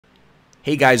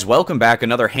Hey guys, welcome back.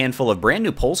 Another handful of brand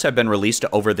new polls have been released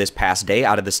over this past day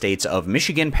out of the states of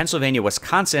Michigan, Pennsylvania,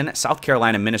 Wisconsin, South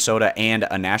Carolina, Minnesota, and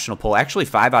a national poll. Actually,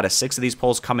 5 out of 6 of these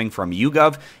polls coming from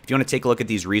YouGov. If you want to take a look at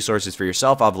these resources for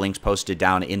yourself, I'll have links posted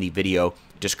down in the video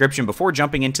description. Before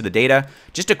jumping into the data,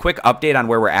 just a quick update on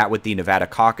where we're at with the Nevada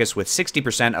caucus, with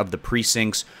 60% of the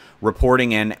precincts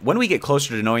reporting in. When we get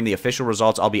closer to knowing the official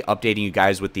results, I'll be updating you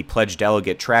guys with the pledged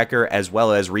delegate tracker, as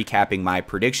well as recapping my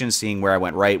predictions, seeing where I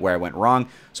went right, where I went wrong.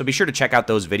 So be sure to check out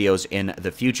those videos in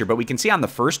the future. But we can see on the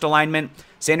first alignment,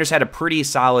 Sanders had a pretty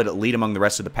solid lead among the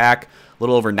rest of the pack, a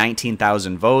little over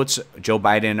 19,000 votes. Joe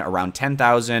Biden around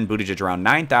 10,000, Buttigieg around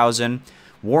 9,000.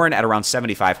 Warren at around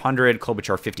 7,500,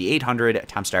 Klobuchar 5,800,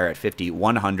 Tom Steyer at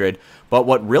 5,100. But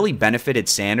what really benefited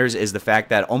Sanders is the fact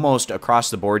that almost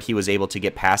across the board, he was able to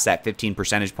get past that 15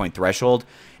 percentage point threshold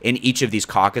in each of these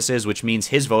caucuses, which means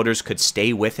his voters could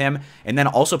stay with him and then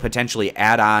also potentially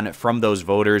add on from those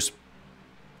voters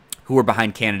who were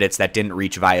behind candidates that didn't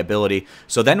reach viability.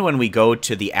 So then when we go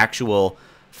to the actual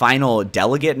final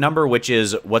delegate number, which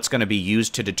is what's going to be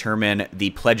used to determine the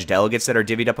pledged delegates that are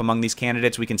divvied up among these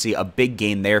candidates, we can see a big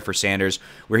gain there for Sanders,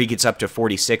 where he gets up to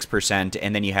 46%,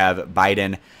 and then you have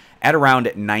Biden at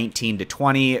around 19 to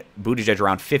 20, Buttigieg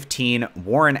around 15,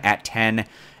 Warren at 10,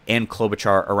 and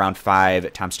Klobuchar around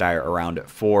 5, Tom Steyer around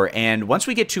 4. And once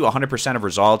we get to 100% of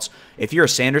results, if you're a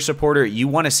Sanders supporter, you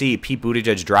want to see Pete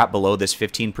Buttigieg drop below this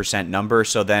 15% number,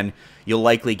 so then you'll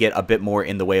likely get a bit more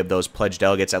in the way of those pledged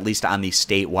delegates, at least on the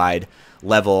statewide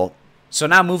level. So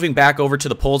now moving back over to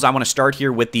the polls, I want to start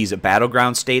here with these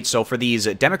battleground states. So for these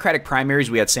Democratic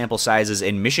primaries, we had sample sizes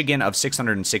in Michigan of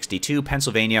 662,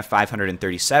 Pennsylvania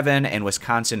 537, and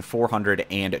Wisconsin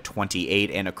 428.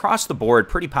 And across the board,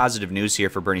 pretty positive news here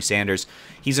for Bernie Sanders.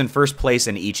 He's in first place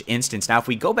in each instance. Now, if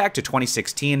we go back to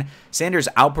 2016, Sanders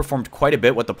outperformed quite a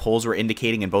bit what the polls were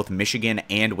indicating in both Michigan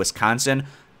and Wisconsin.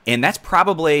 And that's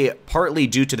probably partly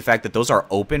due to the fact that those are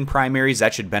open primaries.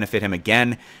 That should benefit him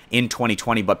again in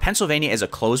 2020. But Pennsylvania is a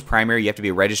closed primary. You have to be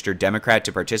a registered Democrat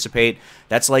to participate.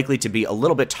 That's likely to be a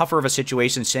little bit tougher of a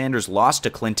situation. Sanders lost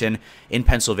to Clinton in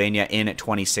Pennsylvania in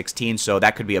 2016, so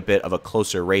that could be a bit of a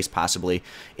closer race possibly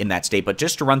in that state. But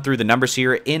just to run through the numbers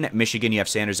here, in Michigan, you have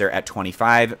Sanders there at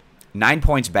 25. 9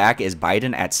 points back is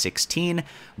Biden at 16,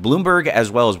 Bloomberg as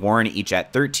well as Warren each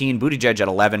at 13, Buttigieg at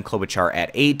 11, Klobuchar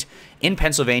at 8. In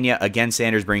Pennsylvania, again,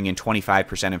 Sanders bringing in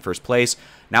 25% in first place.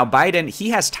 Now, Biden,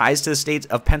 he has ties to the state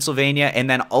of Pennsylvania, and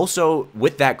then also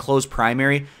with that closed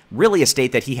primary, really a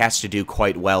state that he has to do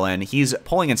quite well in. He's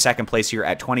polling in second place here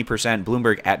at 20%,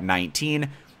 Bloomberg at 19,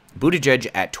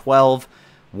 Buttigieg at 12,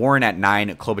 Warren at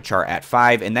 9, Klobuchar at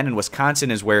 5, and then in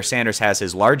Wisconsin is where Sanders has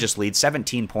his largest lead,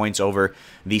 17 points over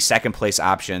the second place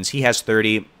options. He has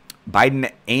 30,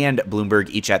 Biden and Bloomberg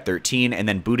each at 13, and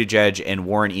then Buttigieg and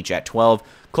Warren each at 12,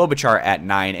 Klobuchar at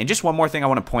 9. And just one more thing I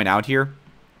want to point out here.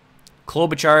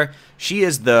 Klobuchar, she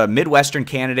is the Midwestern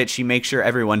candidate. She makes sure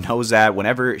everyone knows that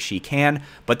whenever she can.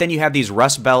 But then you have these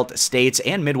Rust Belt states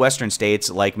and Midwestern states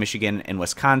like Michigan and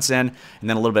Wisconsin, and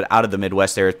then a little bit out of the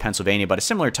Midwest there is Pennsylvania, but a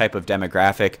similar type of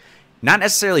demographic. Not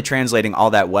necessarily translating all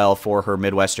that well for her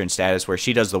Midwestern status, where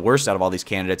she does the worst out of all these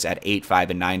candidates at 8, 5,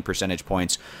 and 9 percentage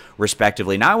points,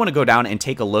 respectively. Now I want to go down and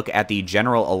take a look at the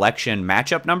general election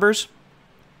matchup numbers.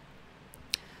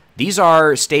 These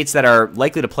are states that are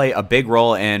likely to play a big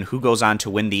role in who goes on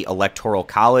to win the Electoral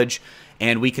College.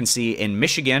 And we can see in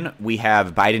Michigan, we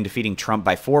have Biden defeating Trump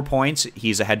by 4 points.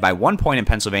 He's ahead by 1 point in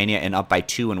Pennsylvania and up by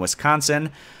 2 in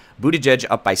Wisconsin. Buttigieg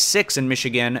up by 6 in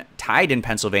Michigan, tied in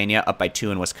Pennsylvania, up by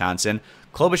 2 in Wisconsin.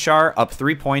 Klobuchar up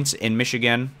 3 points in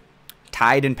Michigan,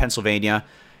 tied in Pennsylvania,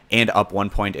 and up 1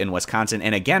 point in Wisconsin.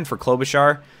 And again, for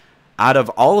Klobuchar, out of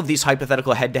all of these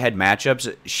hypothetical head-to-head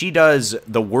matchups, she does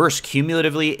the worst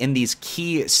cumulatively in these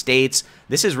key states.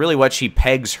 This is really what she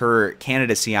pegs her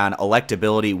candidacy on,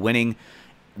 electability, winning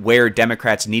where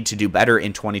Democrats need to do better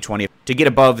in 2020 to get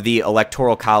above the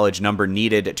Electoral College number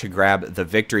needed to grab the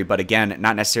victory. But again,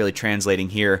 not necessarily translating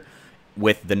here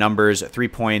with the numbers. 3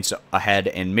 points ahead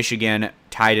in Michigan,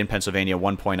 tied in Pennsylvania,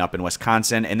 1 point up in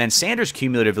Wisconsin. And then Sanders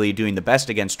cumulatively doing the best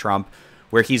against Trump,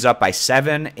 where he's up by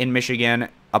 7 in Michigan,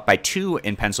 up by 2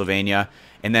 in Pennsylvania,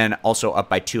 and then also up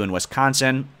by 2 in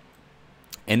Wisconsin.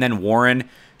 And then Warren,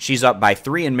 she's up by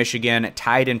 3 in Michigan,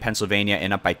 tied in Pennsylvania,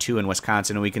 and up by 2 in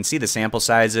Wisconsin. And we can see the sample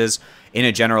sizes in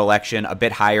a general election a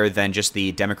bit higher than just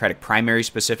the Democratic primary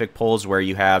specific polls, where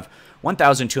you have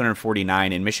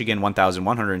 1,249 in Michigan,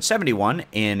 1,171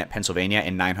 in Pennsylvania,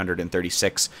 and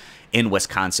 936 in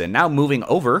Wisconsin. Now moving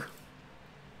over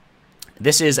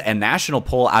This is a national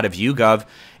poll out of YouGov.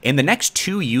 In the next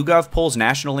two YouGov polls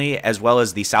nationally, as well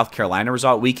as the South Carolina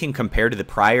result, we can compare to the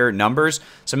prior numbers.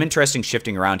 Some interesting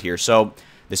shifting around here. So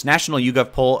this national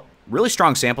YouGov poll, really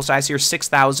strong sample size here,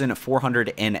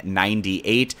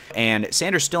 6,498, and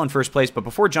Sanders still in first place. But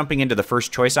before jumping into the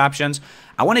first choice options,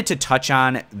 I wanted to touch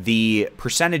on the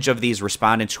percentage of these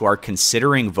respondents who are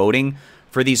considering voting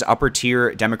for these upper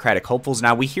tier Democratic hopefuls.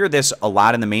 Now, we hear this a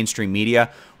lot in the mainstream media.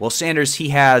 Well, Sanders, he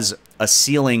has a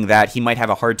ceiling that he might have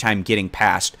a hard time getting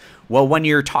past. Well, when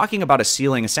you're talking about a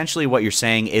ceiling, essentially what you're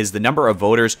saying is the number of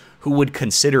voters who would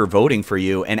consider voting for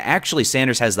you. And actually,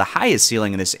 Sanders has the highest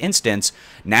ceiling in this instance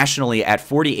nationally at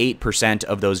 48%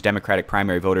 of those Democratic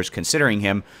primary voters considering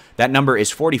him. That number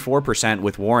is 44%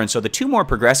 with Warren. So the two more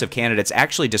progressive candidates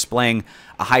actually displaying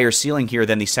a higher ceiling here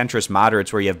than the centrist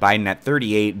moderates, where you have Biden at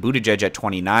 38, Buttigieg at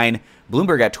 29,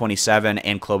 Bloomberg at 27,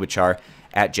 and Klobuchar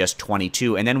at just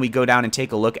 22. And then we go down and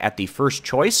take a look at the first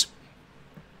choice.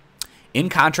 In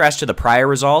contrast to the prior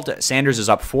result, Sanders is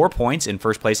up 4 points in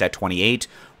first place at 28,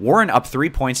 Warren up 3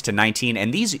 points to 19,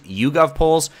 and these YouGov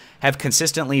polls have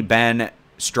consistently been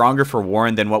stronger for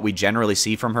Warren than what we generally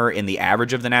see from her in the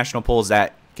average of the national polls.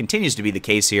 That continues to be the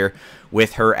case here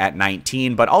with her at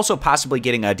 19, but also possibly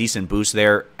getting a decent boost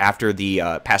there after the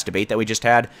past debate that we just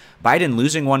had. Biden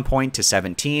losing 1 point to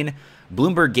 17,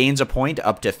 Bloomberg gains a point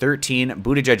up to 13,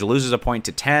 Buttigieg loses a point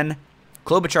to 10,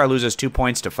 Klobuchar loses 2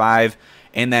 points to 5,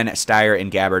 and then Steyer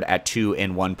and Gabbard at 2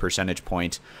 and 1 percentage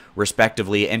point,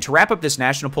 respectively. And to wrap up this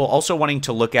national poll, also wanting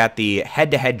to look at the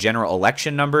head-to-head general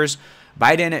election numbers.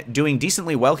 Biden doing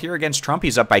decently well here against Trump.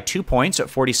 He's up by 2 points at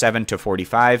 47 to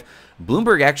 45.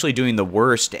 Bloomberg actually doing the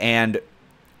worst. And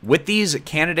with these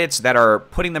candidates that are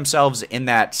putting themselves in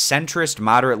that centrist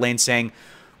moderate lane saying,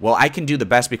 well, I can do the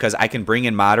best because I can bring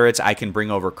in moderates, I can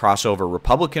bring over crossover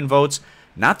Republican votes.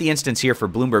 Not the instance here for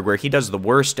Bloomberg, where he does the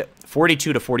worst,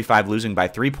 42 to 45, losing by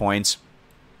 3 points.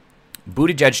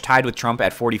 Buttigieg tied with Trump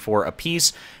at 44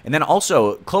 apiece. And then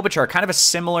also Klobuchar, kind of a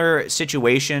similar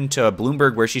situation to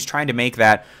Bloomberg, where she's trying to make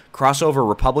that crossover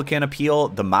Republican appeal,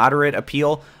 the moderate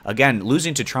appeal. Again,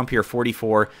 losing to Trump here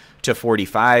 44 to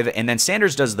 45. And then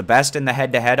Sanders does the best in the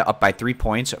head-to-head, up by 3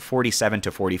 points, 47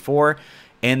 to 44.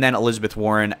 And then Elizabeth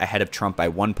Warren ahead of Trump by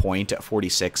 1 point,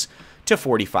 46 to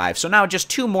 45. So now just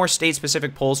two more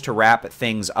state-specific polls to wrap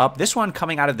things up. This one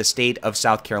coming out of the state of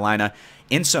South Carolina,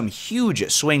 in some huge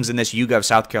swings in this YouGov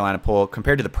South Carolina poll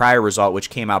compared to the prior result,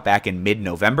 which came out back in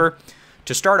mid-November.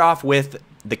 To start off with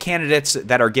the candidates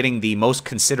that are getting the most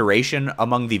consideration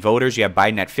among the voters, you have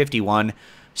Biden at 51,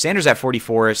 Sanders at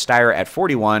 44, Steyer at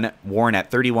 41, Warren at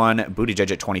 31,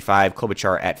 Buttigieg at 25,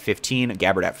 Klobuchar at 15,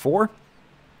 Gabbard at 4.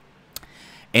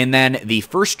 And then the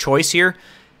first choice here,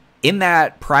 in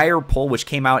that prior poll, which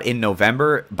came out in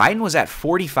November, Biden was at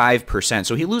 45%.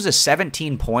 So he loses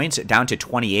 17 points down to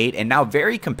 28, and now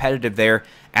very competitive there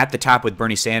at the top with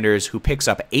Bernie Sanders, who picks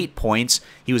up 8 points.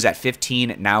 He was at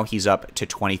 15. Now he's up to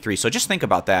 23. So just think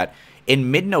about that.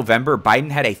 In mid-November, Biden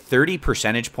had a 30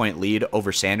 percentage point lead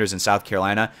over Sanders in South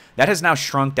Carolina. That has now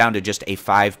shrunk down to just a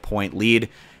 5-point lead.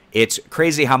 It's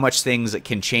crazy how much things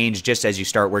can change just as you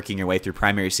start working your way through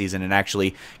primary season and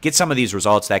actually get some of these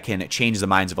results that can change the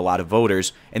minds of a lot of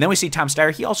voters. And then we see Tom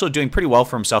Steyer, he also doing pretty well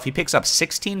for himself. He picks up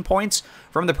 16 points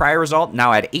from the prior result,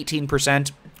 now at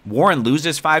 18%. Warren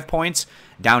loses 5 points,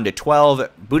 down to 12.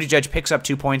 Buttigieg picks up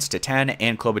 2 points to 10,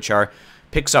 and Klobuchar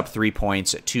picks up 3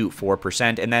 points to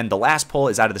 4%. And then the last poll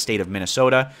is out of the state of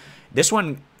Minnesota. This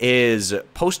one is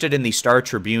posted in the Star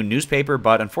Tribune newspaper,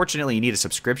 but unfortunately you need a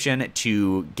subscription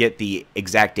to get the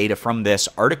exact data from this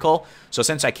article. So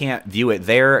since I can't view it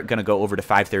there, I'm going to go over to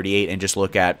 538 and just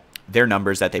look at their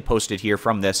numbers that they posted here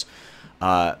from this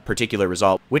particular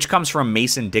result, which comes from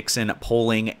Mason-Dixon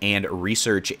Polling and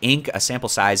Research, Inc., a sample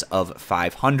size of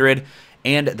 500.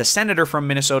 And the senator from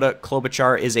Minnesota,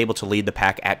 Klobuchar, is able to lead the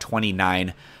pack at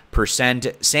 29%.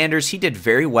 Sanders, he did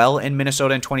very well in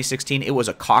Minnesota in 2016. It was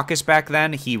a caucus back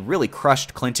then. He really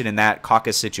crushed Clinton in that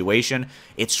caucus situation.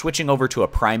 It's switching over to a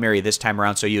primary this time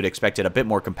around, so you'd expect it a bit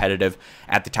more competitive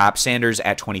at the top. Sanders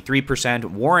at 23%,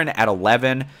 Warren at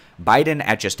 11%, Biden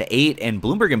at just 8%, and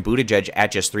Bloomberg and Buttigieg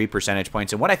at just 3 percentage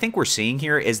points. And what I think we're seeing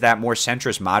here is that more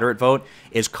centrist moderate vote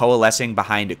is coalescing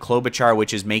behind Klobuchar,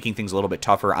 which is making things a little bit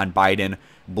tougher on Biden,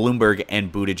 Bloomberg, and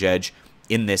Buttigieg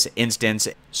in this instance.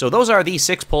 So those are the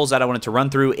 6 polls that I wanted to run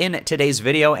through in today's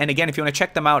video. And again, if you want to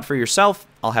check them out for yourself,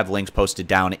 I'll have links posted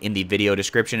down in the video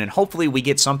description. And hopefully we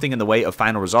get something in the way of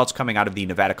final results coming out of the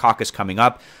Nevada caucus coming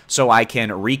up, so I can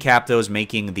recap those,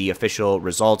 making the official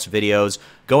results videos,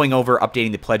 going over,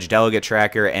 updating the pledge delegate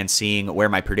tracker, and seeing where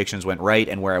my predictions went right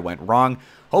and where I went wrong.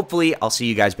 Hopefully I'll see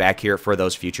you guys back here for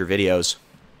those future videos.